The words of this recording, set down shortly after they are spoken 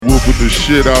bumping the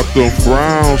shit out them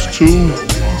Browns too.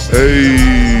 Hey,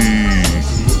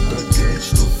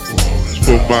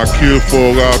 for my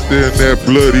kinfolk out there in that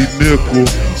bloody nickel.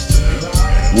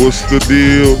 What's the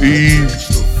deal, E?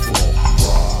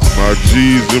 My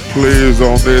G's and players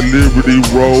on that Liberty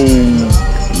Road,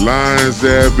 Lions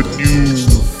Avenue.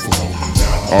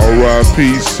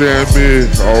 R.I.P. Sammy,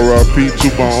 R.I.P. to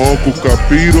my Uncle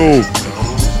Capito.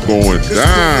 Going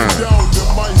down.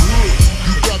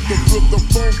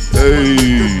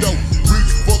 Hey.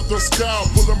 Reach for the sky,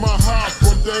 pulling my high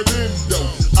from that endo.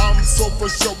 I'm so for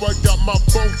sure I got my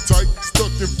phone tight,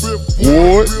 stuck in fifth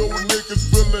ward. Real niggas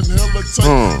feeling hella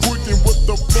tight. Working with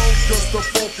the phone, cause the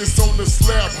focus on the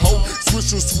slab hoe.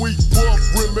 Switch a sweet buff,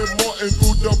 Remy Martin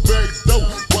through the back door.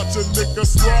 Watch a nigga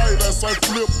slide as I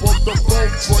flip on the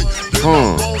phone tray. Then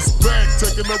I bounce back,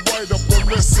 taking a right up on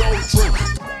that soul tray.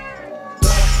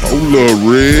 Hold up,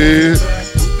 Red.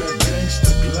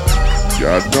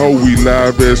 Y'all know we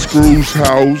live at Screw's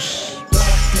house.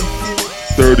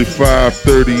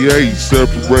 3538,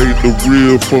 separating the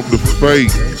real from the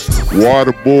fake.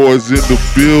 Water boys in the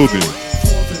building.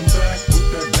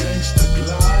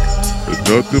 There's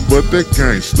nothing but that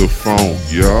gangsta phone,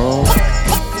 y'all.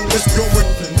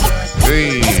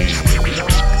 Man.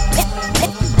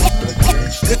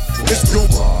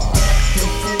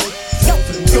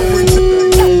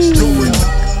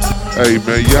 Hey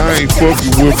man, y'all ain't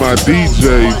fucking with my DJ,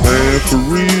 man, for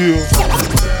real.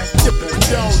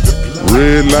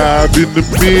 Red live in the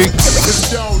mix,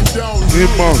 in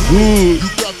my hood.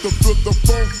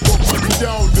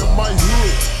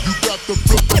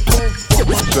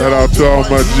 Shout out to all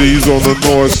my G's on the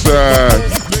north side.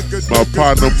 My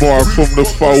partner Mark from the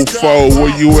 4-4,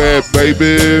 where you at,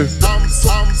 baby?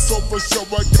 I'm so for sure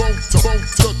I go tucking,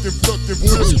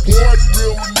 real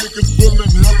niggas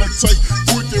feeling hella tight.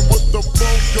 Tweaking with the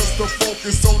phone, cause the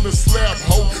focus on the slab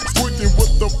hoe. Tweaking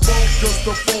with the phone, cause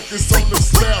the focus on the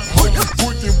slab hoe.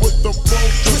 Tweaking with the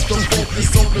phone, cause the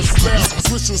focus on the slab.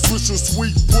 Switch a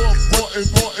sweet buff, button,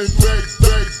 bag.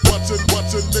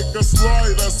 Watch a nigga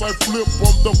slide as I flip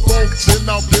on the phone. Then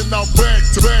I'm back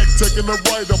to back, taking a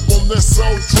right up on that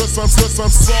soul dress. I'm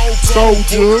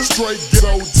soldier, straight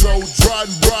ghetto,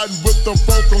 riding with the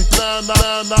funk on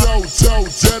 999.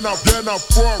 Then I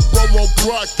front row on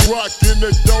block, and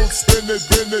it don't spin it,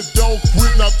 bend it, don't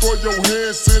quit. Now throw your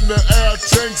hands in the air,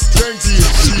 change shit.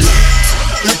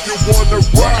 If you wanna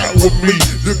ride with me,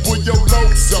 then put your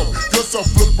notes up, cause I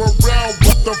flip around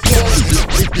with the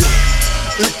phone.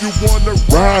 If you wanna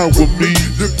ride with me,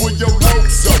 then put your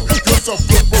notes up, cause I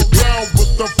flip around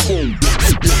with the phone.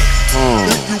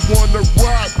 If you wanna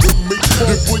ride with me,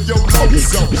 then put your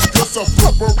notes up, cause I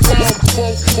flip around,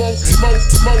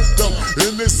 smoke them.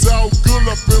 And it's all good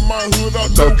up in my hood, I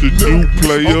know the new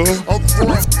player. I'm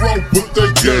front row with the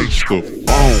gangsta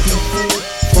phone.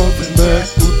 Falling back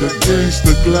with the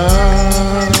gangsta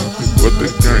glide, with the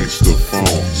gangsta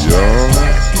phone, y'all.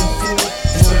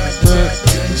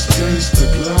 Gangsta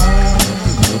glide,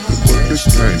 with this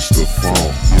gangsta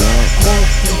phone, yeah.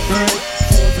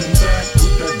 Falling back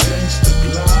with that gangsta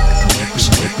glide,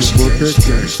 with that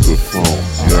gangsta phone,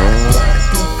 yeah.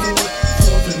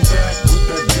 Falling back with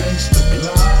that gangsta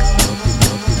glide.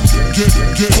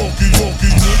 Get funky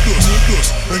niggas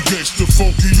and gangsta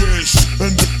funky ass,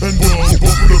 and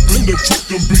bump it up in the truck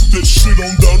and beat that shit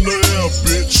on down the air,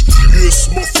 bitch. It's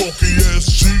my funky ass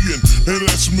G and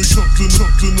that's me something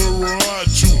to ride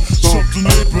to, something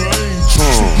to bang to.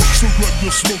 So grab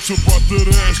your smokes about that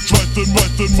ass, try that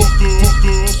mucker.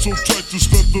 I'm so tight to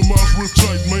step the mouth real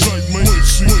tight, man. Ain't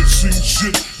seen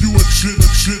shit, you ain't shit.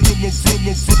 Fill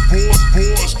 'em fit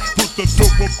boys. Put that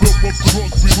dope up,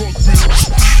 drunk bitch.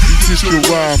 You get your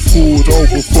ride pulled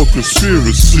over for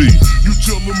conspiracy. You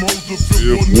tell them hold the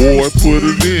fit, boy, put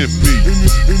it in me.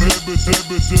 In habit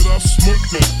that I smoke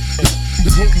that.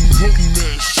 Hunting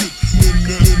that shit, in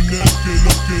that,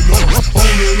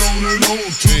 on and on,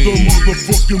 to the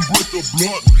motherfucking break of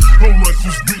blood. My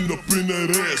rifles beating up in that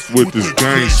ass with this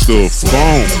gangsta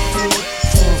phone.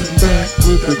 Falling back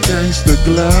with the gangsta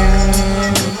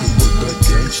glide.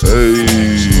 Hey.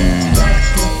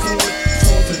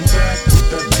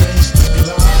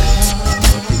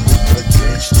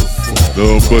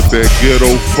 Nothing but that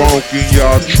ghetto funk in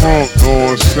y'all trunk, know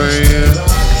what I'm saying?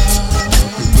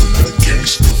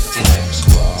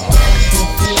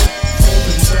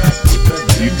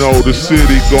 You know the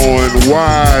city going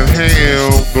wide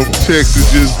ham. Them Texas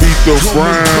just beat the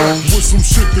Browns. With some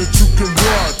shit that you can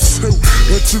ride to,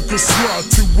 that you can slide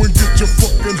to and get your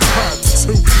fucking hot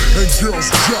to. And girls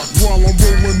drop while I'm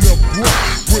rolling up block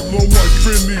with no life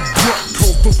in the block.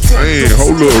 Hey,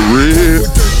 hold up, Red.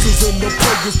 The gangsters and the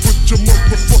players put your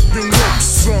motherfucking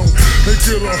ropes on.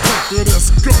 get a hunk of that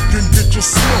skunk and get your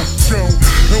smoke on.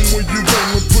 And when you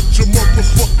rollin', put your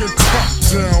motherfucking top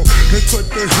down and take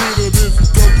the hit of this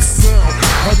dope sound.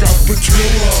 I got the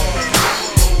killer.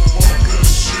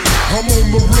 I'm on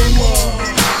the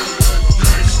real.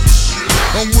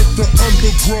 I'm with the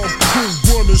underground crew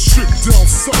running shit down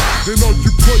south. And all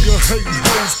you player hating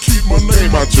hoes keep my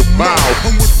name out your mouth.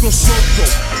 I'm with the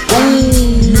circle.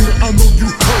 Ooh. Nigga, I know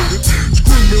you heard it.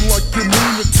 Screaming like you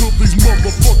mean it till these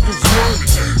motherfuckers learn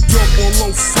it.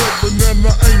 007 and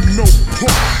I ain't no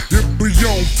punk. It be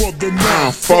on for the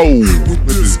 9-4 with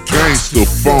this gangsta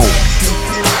funk.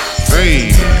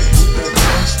 Hey.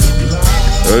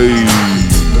 Hey.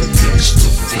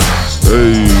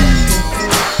 Hey.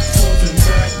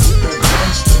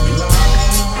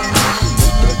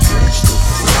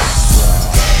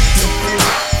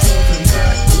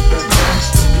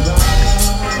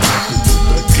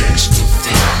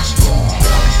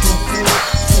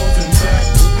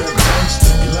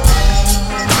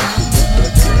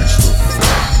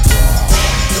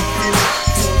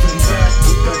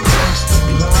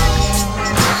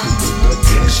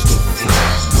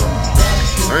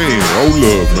 Hold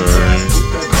up, man.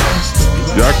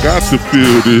 Y'all got to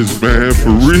feel this, man,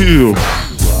 for real.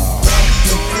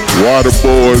 Water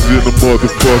boys in the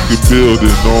motherfucking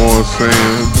building, know what I'm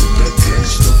saying?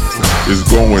 It's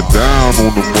going down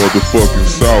on the motherfucking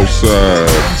south side,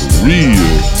 for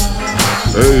real.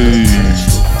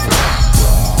 Hey.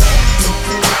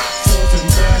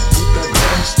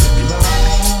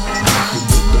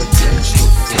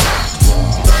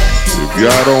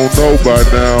 Y'all don't know by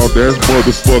now, that's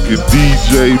motherfucking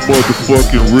Deejay,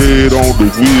 motherfucking Red on the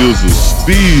wheels of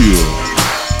steel.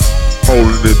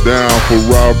 Holding it down for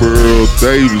Robert Earl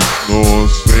Davis, know what I'm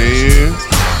saying?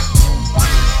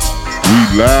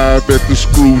 We live at the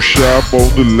screw shop on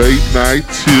the late night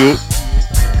tip.